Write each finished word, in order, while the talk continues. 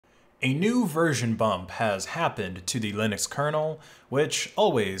A new version bump has happened to the Linux kernel, which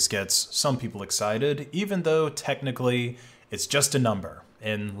always gets some people excited, even though technically it's just a number.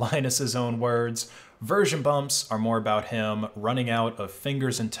 In Linus's own words, version bumps are more about him running out of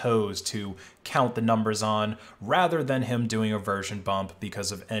fingers and toes to count the numbers on, rather than him doing a version bump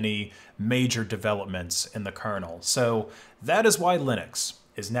because of any major developments in the kernel. So that is why Linux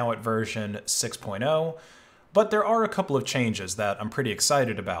is now at version 6.0, but there are a couple of changes that I'm pretty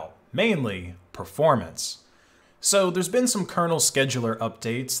excited about. Mainly performance. So there's been some kernel scheduler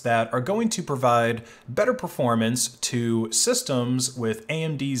updates that are going to provide better performance to systems with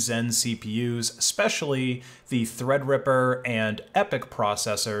AMD Zen CPUs, especially the Threadripper and EPYC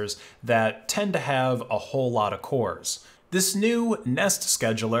processors that tend to have a whole lot of cores. This new Nest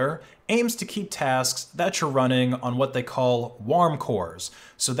scheduler aims to keep tasks that you're running on what they call warm cores.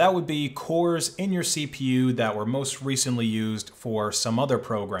 So that would be cores in your CPU that were most recently used for some other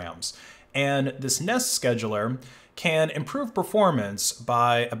programs. And this Nest scheduler can improve performance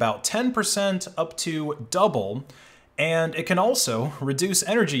by about 10% up to double, and it can also reduce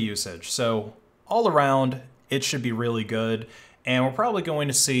energy usage. So all around, it should be really good. And we're probably going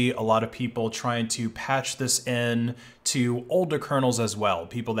to see a lot of people trying to patch this in to older kernels as well.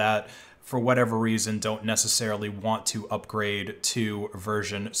 People that, for whatever reason, don't necessarily want to upgrade to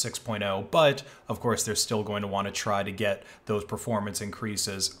version 6.0, but of course they're still going to want to try to get those performance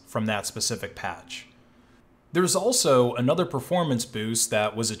increases from that specific patch. There's also another performance boost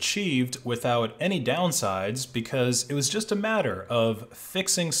that was achieved without any downsides because it was just a matter of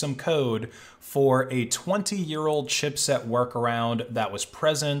fixing some code for a 20-year-old chipset workaround that was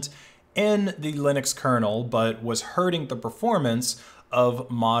present in the Linux kernel but was hurting the performance of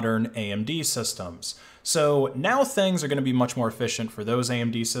modern AMD systems. So now things are going to be much more efficient for those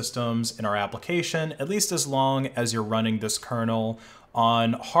AMD systems in our application, at least as long as you're running this kernel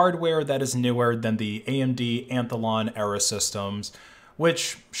on hardware that is newer than the AMD Outlaw era systems,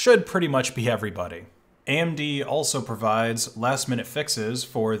 which should pretty much be everybody. AMD also provides last-minute fixes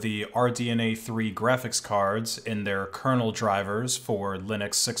for the RDNA 3 graphics cards in their kernel drivers for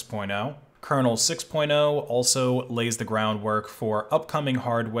Linux 6.0. Kernel 6.0 also lays the groundwork for upcoming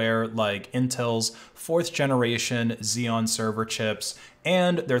hardware like Intel's 4th generation Xeon server chips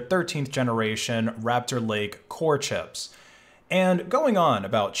and their 13th generation Raptor Lake core chips. And going on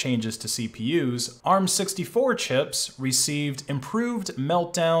about changes to CPUs, ARM64 chips received improved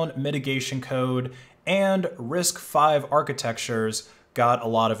meltdown mitigation code, and RISC-V architectures got a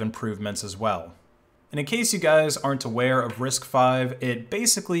lot of improvements as well. And in case you guys aren't aware of RISC-V, it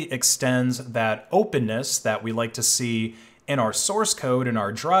basically extends that openness that we like to see in our source code and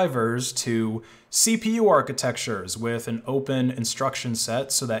our drivers to CPU architectures with an open instruction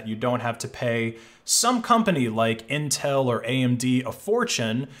set so that you don't have to pay some company like Intel or AMD a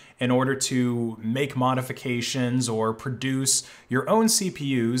fortune in order to make modifications or produce your own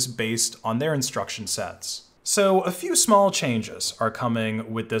CPUs based on their instruction sets. So a few small changes are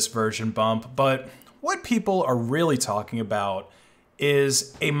coming with this version bump, but what people are really talking about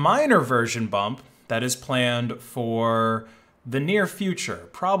is a minor version bump that is planned for the near future,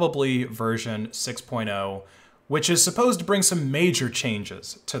 probably version 6.0, which is supposed to bring some major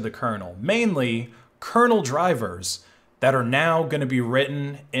changes to the kernel, mainly kernel drivers that are now going to be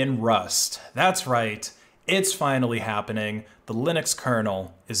written in Rust. That's right, it's finally happening. The Linux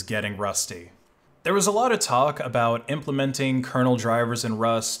kernel is getting rusty. There was a lot of talk about implementing kernel drivers in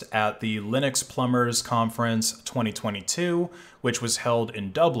Rust at the Linux Plumbers Conference 2022, which was held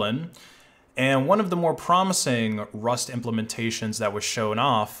in Dublin. And one of the more promising Rust implementations that was shown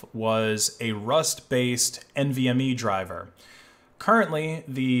off was a Rust-based NVMe driver. Currently,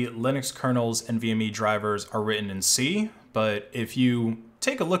 the Linux kernel's NVMe drivers are written in C, but if you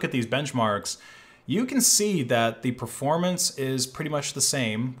take a look at these benchmarks, you can see that the performance is pretty much the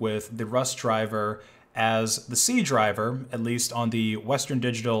same with the Rust driver as the C driver, at least on the Western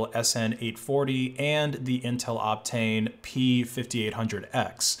Digital SN840 and the Intel Optane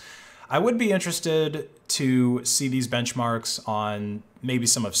P5800X. I would be interested to see these benchmarks on maybe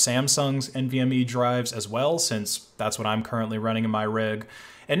some of Samsung's NVMe drives as well, since that's what I'm currently running in my rig.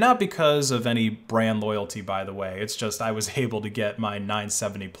 And not because of any brand loyalty, by the way. It's just I was able to get my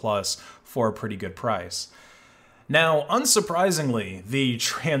 970 Plus for a pretty good price. Now, unsurprisingly, the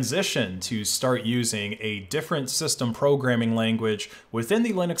transition to start using a different system programming language within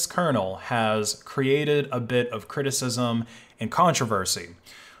the Linux kernel has created a bit of criticism and controversy.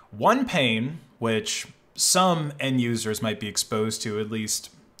 One pain, which some end users might be exposed to, at least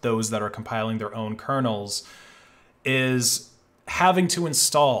those that are compiling their own kernels, is having to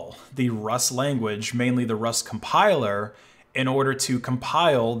install the Rust language, mainly the Rust compiler, in order to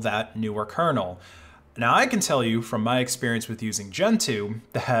compile that newer kernel. Now, I can tell you from my experience with using Gentoo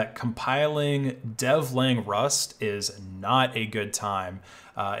that compiling devlang Rust is not a good time.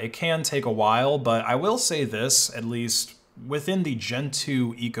 It can take a while, but I will say this, at least within the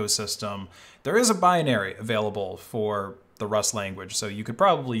Gentoo ecosystem, there is a binary available for the Rust language, so you could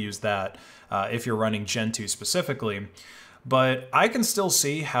probably use that if you're running Gentoo specifically. But I can still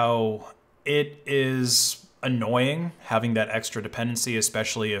see how it is annoying having that extra dependency,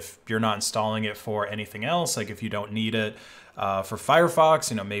 especially if you're not installing it for anything else. Like if you don't need it for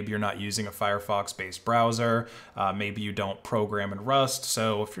Firefox, maybe you're not using a Firefox-based browser, maybe you don't program in Rust.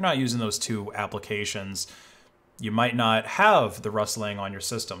 So if you're not using those two applications, you might not have the Rust laying on your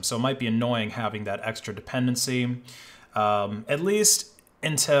system. So it might be annoying having that extra dependency, at least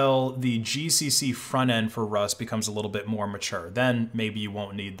until the GCC front end for Rust becomes a little bit more mature. Then maybe you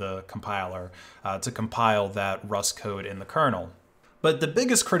won't need the compiler to compile that Rust code in the kernel. But the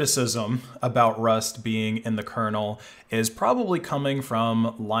biggest criticism about Rust being in the kernel is probably coming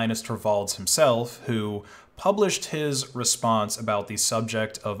from Linus Torvalds himself, who published his response about the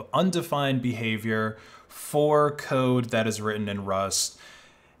subject of undefined behavior for code that is written in Rust.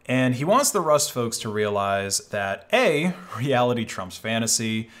 And he wants the Rust folks to realize that A, reality trumps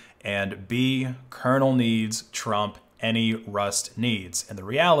fantasy, and B, kernel needs trump any Rust needs. And the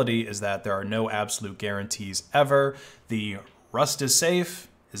reality is that there are no absolute guarantees ever. The Rust is safe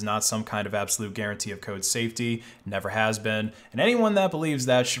is not some kind of absolute guarantee of code safety, never has been. And anyone that believes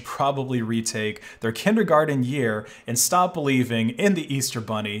that should probably retake their kindergarten year and stop believing in the Easter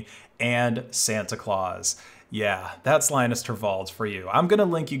Bunny and Santa Claus. Yeah, that's Linus Torvalds for you. I'm going to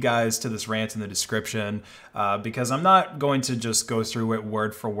link you guys to this rant in the description because I'm not going to just go through it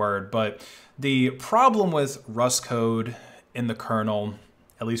word for word, but the problem with Rust code in the kernel,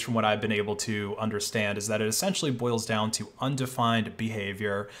 at least from what I've been able to understand, is that it essentially boils down to undefined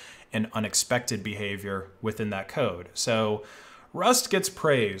behavior and unexpected behavior within that code. So Rust gets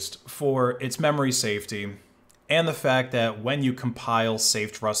praised for its memory safety and the fact that when you compile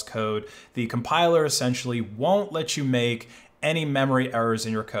safe Rust code, the compiler essentially won't let you make any memory errors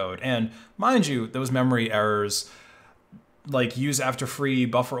in your code. And mind you, those memory errors, like use after free,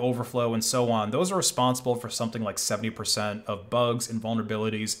 buffer overflow, and so on, those are responsible for something like 70% of bugs and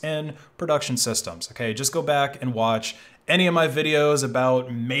vulnerabilities in production systems. Okay, just go back and watch any of my videos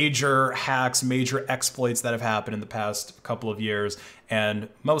about major hacks, major exploits that have happened in the past couple of years, and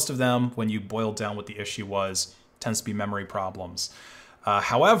most of them, when you boil down what the issue was, tends to be memory problems.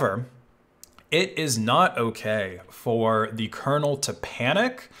 However, it is not okay for the kernel to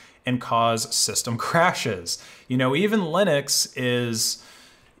panic and cause system crashes. Even Linux is,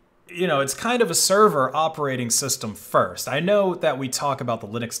 it's kind of a server operating system first. I know that we talk about the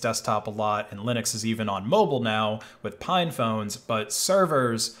Linux desktop a lot, and Linux is even on mobile now with Pine phones, but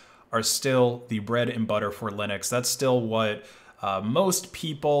servers are still the bread and butter for Linux. That's still what most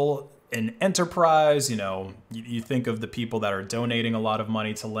people in enterprise, you think of the people that are donating a lot of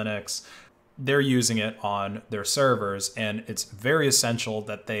money to Linux, they're using it on their servers, and it's very essential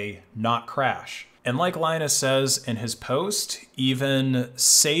that they not crash. And like Linus says in his post, even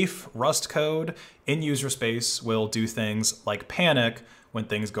safe Rust code in user space will do things like panic when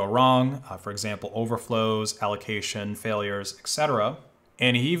things go wrong, for example, overflows, allocation, failures, etc.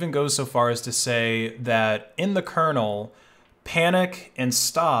 And he even goes so far as to say that in the kernel, panic and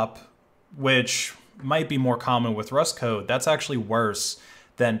stop, which might be more common with Rust code, that's actually worse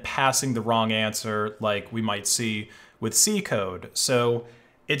than passing the wrong answer like we might see with C code. So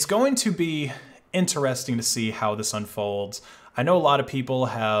it's going to be interesting to see how this unfolds. I know a lot of people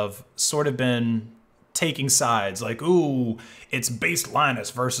have sort of been taking sides, like, ooh, it's based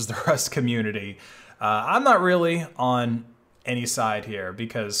Linus versus the Rust community. I'm not really on any side here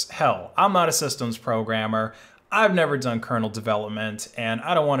because, hell, I'm not a systems programmer. I've never done kernel development, and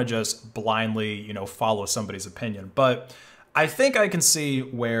I don't want to just blindly, follow somebody's opinion. But I think I can see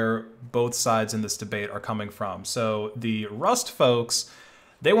where both sides in this debate are coming from. So the Rust folks,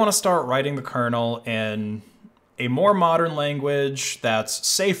 they want to start writing the kernel in a more modern language that's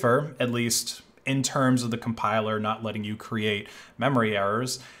safer, at least in terms of the compiler not letting you create memory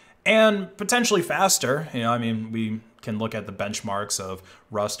errors, and potentially faster. We can look at the benchmarks of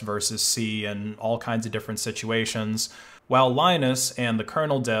Rust versus C and all kinds of different situations, while Linus and the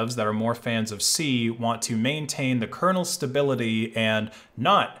kernel devs that are more fans of C want to maintain the kernel stability and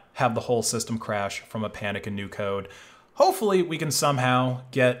not have the whole system crash from a panic in new code. Hopefully we can somehow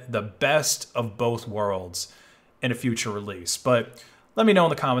get the best of both worlds in a future release. But let me know in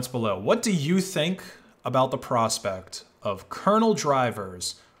the comments below, what do you think about the prospect of kernel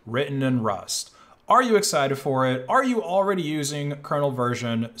drivers written in Rust? Are you excited for it? Are you already using kernel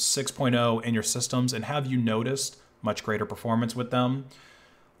version 6.0 in your systems, and have you noticed much greater performance with them?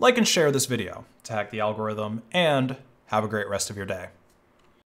 Like and share this video to hack the algorithm, and have a great rest of your day.